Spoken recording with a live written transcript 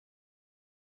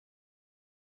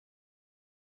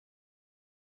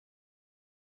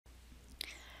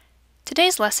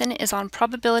Today's lesson is on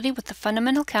probability with the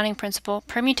fundamental counting principle,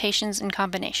 permutations, and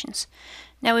combinations.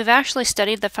 Now, we've actually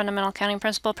studied the fundamental counting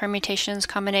principle, permutations,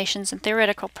 combinations, and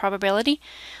theoretical probability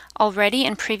already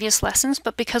in previous lessons,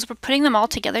 but because we're putting them all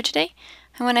together today,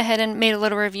 I went ahead and made a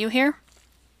little review here.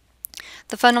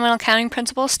 The fundamental counting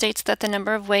principle states that the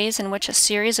number of ways in which a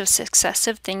series of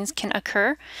successive things can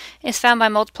occur is found by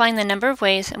multiplying the number of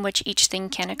ways in which each thing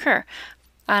can occur.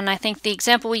 And I think the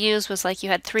example we used was like you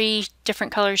had 3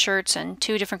 different colored shirts and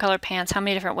 2 different colored pants. How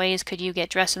many different ways could you get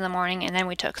dressed in the morning? And then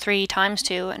we took 3 times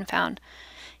 2 and found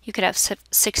you could have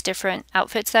 6 different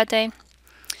outfits that day.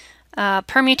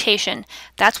 Permutation,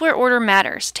 that's where order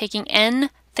matters. Taking n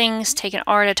things, take an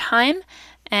r at a time,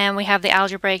 and we have the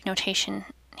algebraic notation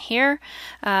here.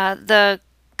 The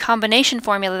combination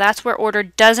formula, that's where order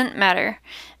doesn't matter.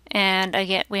 And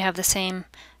again, we have the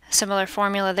similar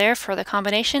formula there for the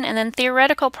combination. And then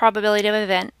theoretical probability of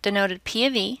event, denoted P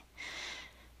of E,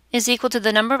 is equal to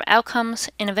the number of outcomes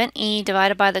in event E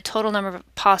divided by the total number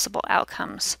of possible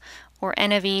outcomes, or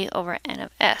N of E over N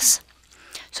of S.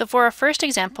 So for our first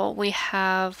example, we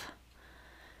have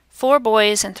 4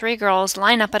 boys and 3 girls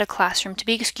line up at a classroom to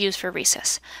be excused for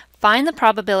recess. Find the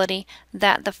probability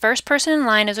that the first person in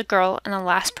line is a girl and the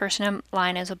last person in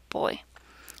line is a boy.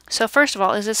 So first of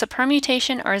all, is this a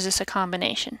permutation or is this a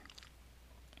combination?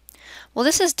 Well,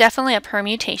 this is definitely a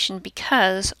permutation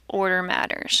because order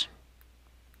matters.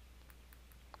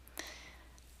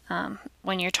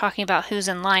 When you're talking about who's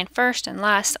in line first and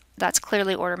last, that's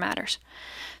clearly order matters.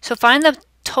 So find the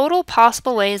total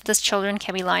possible ways these children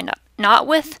can be lined up. Not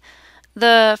with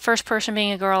the first person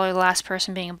being a girl or the last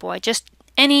person being a boy. Just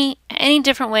any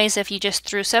different ways. If you just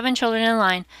threw 7 children in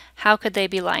line, how could they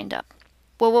be lined up?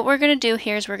 Well, what we're going to do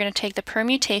here is we're going to take the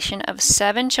permutation of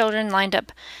 7 children lined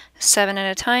up 7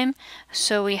 at a time.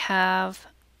 So we have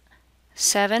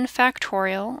 7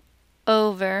 factorial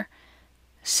over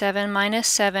 7 minus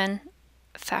 7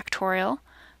 factorial,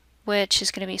 which is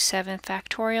going to be 7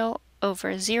 factorial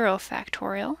over 0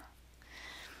 factorial.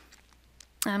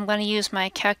 I'm going to use my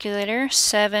calculator,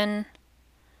 7,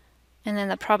 and then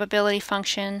the probability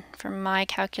function for my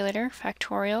calculator,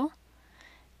 factorial,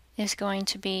 is going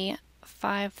to be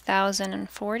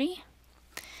 5040.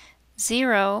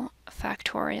 0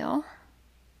 factorial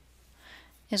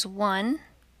is 1.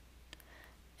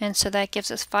 And so that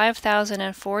gives us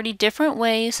 5,040 different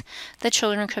ways that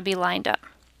children could be lined up.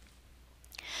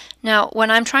 Now, when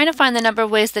I'm trying to find the number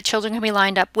of ways that children can be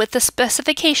lined up with the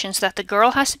specifications that the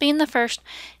girl has to be in the first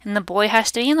and the boy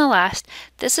has to be in the last,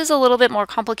 this is a little bit more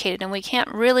complicated, and we can't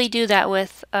really do that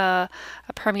with a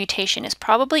permutation. It's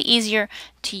probably easier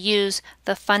to use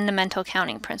the fundamental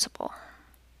counting principle.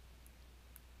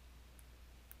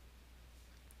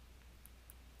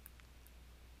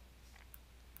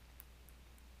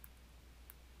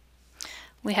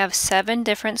 We have 7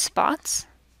 different spots.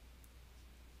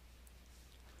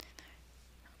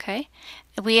 Okay,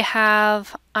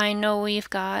 I know we've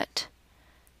got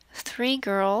 3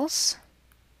 girls.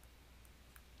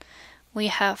 We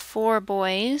have 4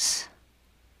 boys.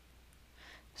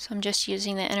 So I'm just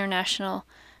using the international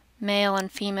male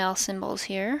and female symbols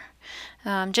here.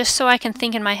 Just so I can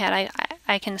think in my head,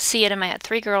 I can see it in my head.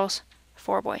 3 girls,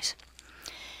 4 boys.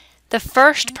 The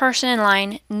first person in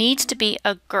line needs to be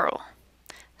a girl.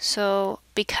 So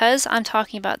because I'm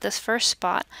talking about this first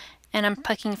spot, and I'm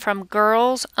picking from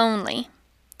girls only,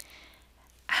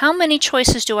 how many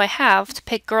choices do I have to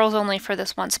pick girls only for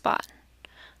this one spot?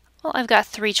 Well, I've got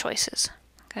 3 choices.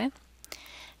 Okay.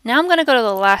 Now I'm going to go to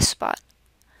the last spot.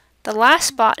 The last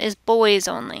spot is boys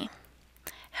only.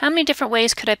 How many different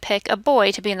ways could I pick a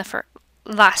boy to be in the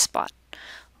last spot?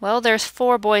 Well, there's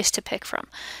 4 boys to pick from.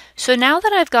 So now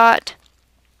that I've got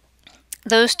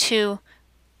those 2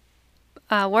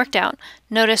 worked out,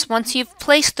 notice once you've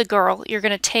placed the girl, you're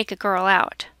going to take a girl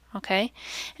out, okay?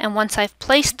 And once I've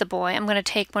placed the boy, I'm going to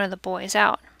take one of the boys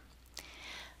out.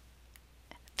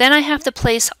 Then I have to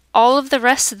place all of the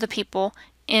rest of the people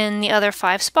in the other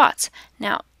 5 spots.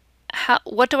 Now,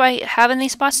 what do I have in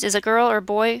these spots? Is a girl or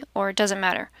boy, or it doesn't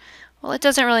matter? Well, it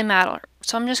doesn't really matter.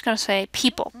 So I'm just going to say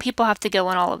people. People have to go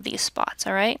in all of these spots,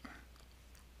 all right?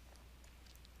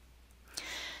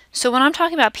 So when I'm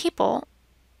talking about people,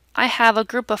 I have a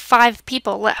group of 5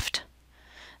 people left.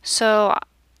 So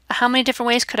how many different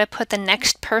ways could I put the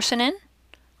next person in?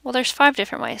 Well, there's 5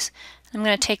 different ways. I'm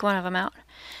going to take one of them out.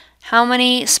 How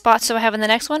many spots do I have in the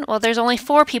next one? Well, there's only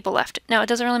 4 people left. Now, it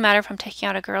doesn't really matter if I'm taking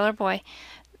out a girl or boy.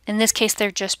 In this case,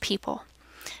 they're just people.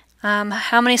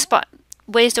 How many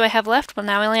ways do I have left? Well,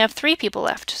 now I only have 3 people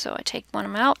left. So I take one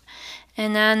of them out.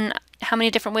 And then how many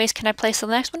different ways can I place the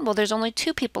next one? Well, there's only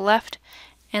 2 people left,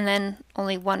 and then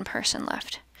only 1 person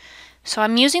left. So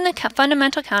I'm using the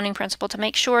fundamental counting principle to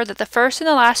make sure that the first and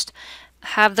the last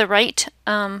have the right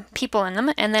people in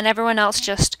them, and then everyone else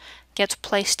just gets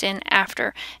placed in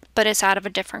after, but it's out of a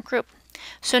different group.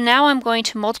 So now I'm going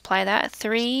to multiply that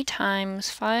 3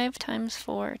 times 5 times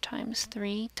 4 times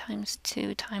 3 times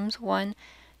 2 times 1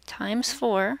 times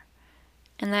 4,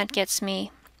 and that gets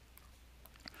me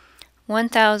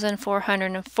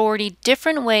 1,440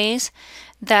 different ways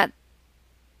that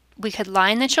we could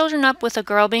line the children up with a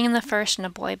girl being in the first and a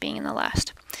boy being in the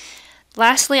last.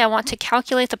 Lastly, I want to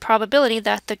calculate the probability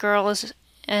that the girl is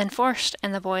in first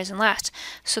and the boy is in last.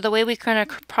 So the way we kind of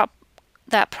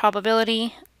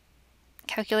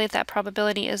calculate that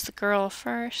probability is the girl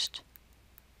first,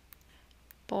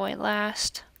 boy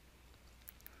last,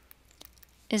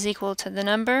 is equal to the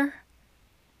number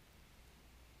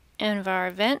of our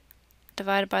event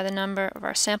divided by the number of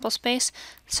our sample space.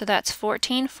 So that's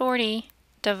 1440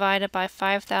 divided by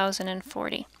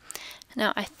 5,040.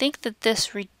 Now I think that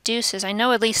this reduces, I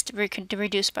know at least we could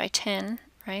reduce by 10,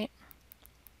 right?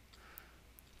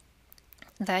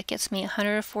 That gets me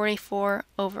 144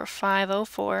 over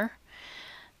 504.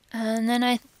 And then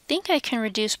I think I can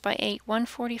reduce by 8.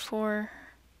 144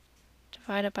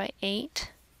 divided by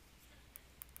 8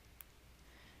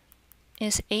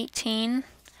 is 18.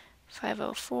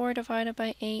 504 divided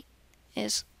by 8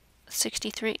 is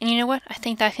 63. And you know what? I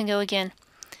think that can go again.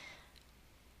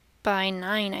 By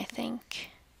 9, I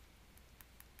think.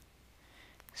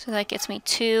 So that gets me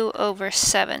 2 over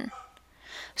 7.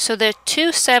 So there's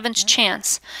 2/7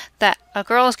 chance that a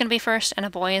girl is going to be first and a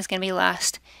boy is going to be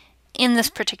last in this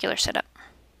particular setup.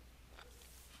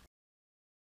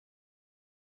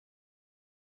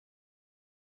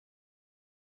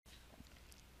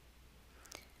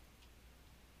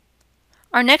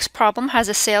 Our next problem has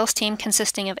a sales team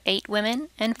consisting of 8 women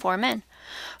and 4 men.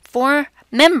 4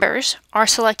 members are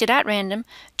selected at random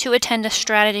to attend a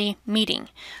strategy meeting.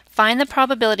 Find the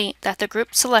probability that the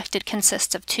group selected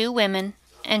consists of 2 women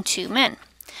and 2 men.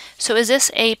 So is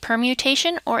this a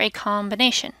permutation or a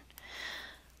combination?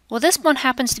 Well, this one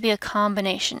happens to be a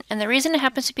combination, and the reason it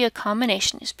happens to be a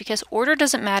combination is because order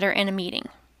doesn't matter in a meeting.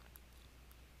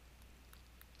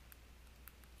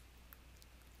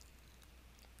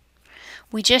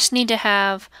 We just need to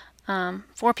have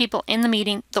 4 people in the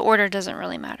meeting. The order doesn't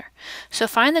really matter. So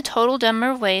find the total number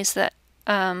of ways that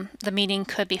the meeting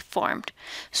could be formed.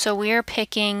 So we are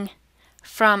picking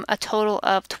from a total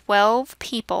of 12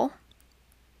 people,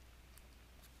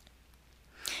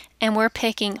 and we're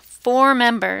picking 4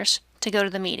 members to go to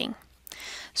the meeting.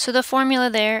 So the formula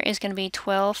there is going to be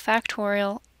 12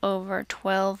 factorial over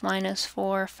 12 minus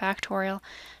 4 factorial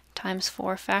times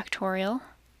 4 factorial.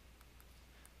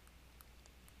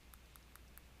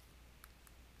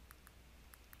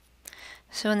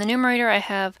 So in the numerator I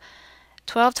have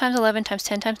 12 times 11 times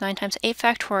 10 times 9 times 8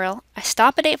 factorial. I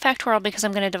stop at 8 factorial because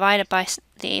I'm going to divide it by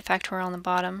the 8 factorial on the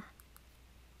bottom.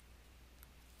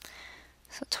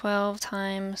 So 12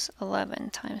 times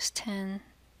 11 times 10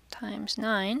 times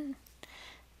 9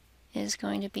 is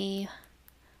going to be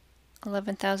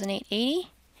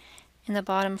 11,880. In the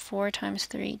bottom, 4 times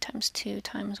 3 times 2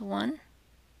 times 1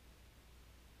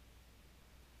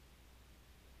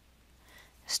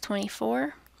 is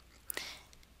 24.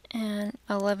 And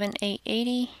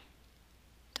 11,880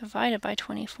 divided by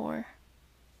 24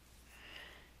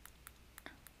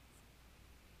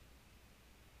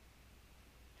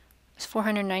 is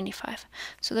 495.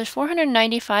 So there's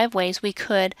 495 ways we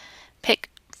could pick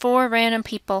 4 random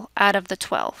people out of the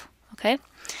 12, okay?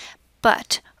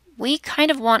 But we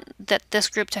kind of want this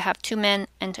group to have 2 men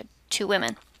and 2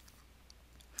 women.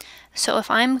 So if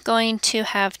I'm going to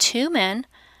have 2 men,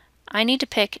 I need to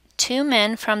pick 2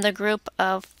 men from the group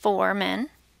of 4 men,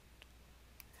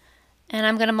 and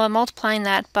I'm going to multiply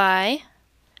that by,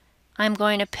 I'm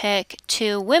going to pick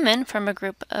 2 women from a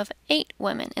group of 8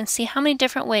 women and see how many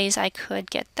different ways I could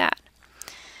get that.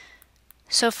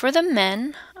 So for the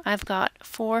men, I've got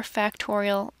 4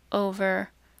 factorial over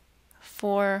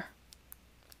 4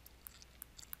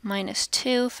 minus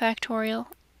 2 factorial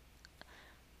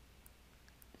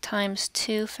times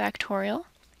 2 factorial.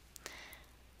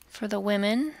 For the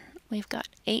women, we've got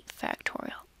 8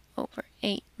 factorial over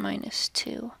 8 minus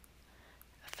 2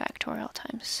 factorial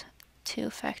times 2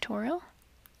 factorial.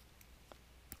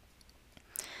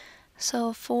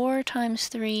 So 4 times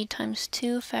 3 times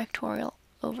 2 factorial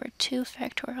over 2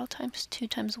 factorial times 2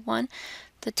 times 1.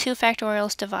 The 2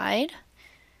 factorials divide.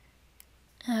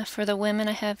 For the women,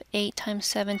 I have 8 times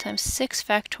 7 times 6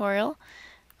 factorial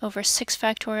over 6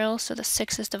 factorial, so the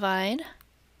 6's divide.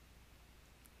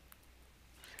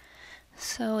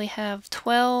 So we have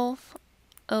 12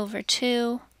 over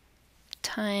 2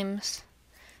 times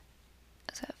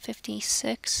is that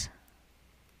 56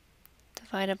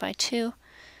 divided by 2.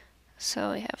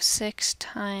 So we have 6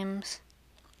 times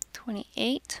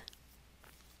 28.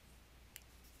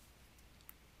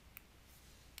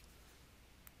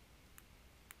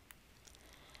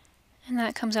 And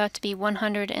that comes out to be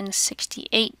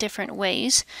 168 different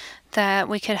ways that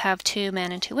we could have 2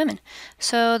 men and 2 women.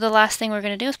 So the last thing we're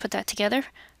going to do is put that together,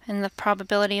 and the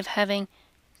probability of having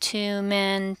 2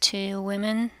 men, 2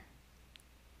 women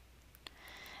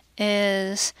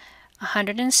is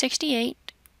 168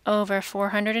 over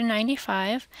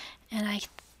 495, and I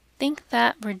think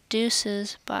that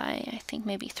reduces by, I think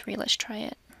maybe 3. Let's try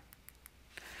it.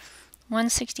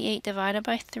 168 divided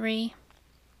by 3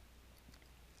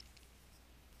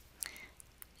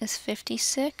 is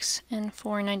 56, and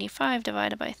 495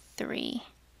 divided by 3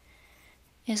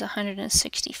 is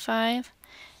 165,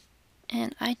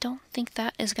 and I don't think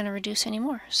that is going to reduce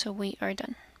anymore, so we are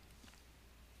done.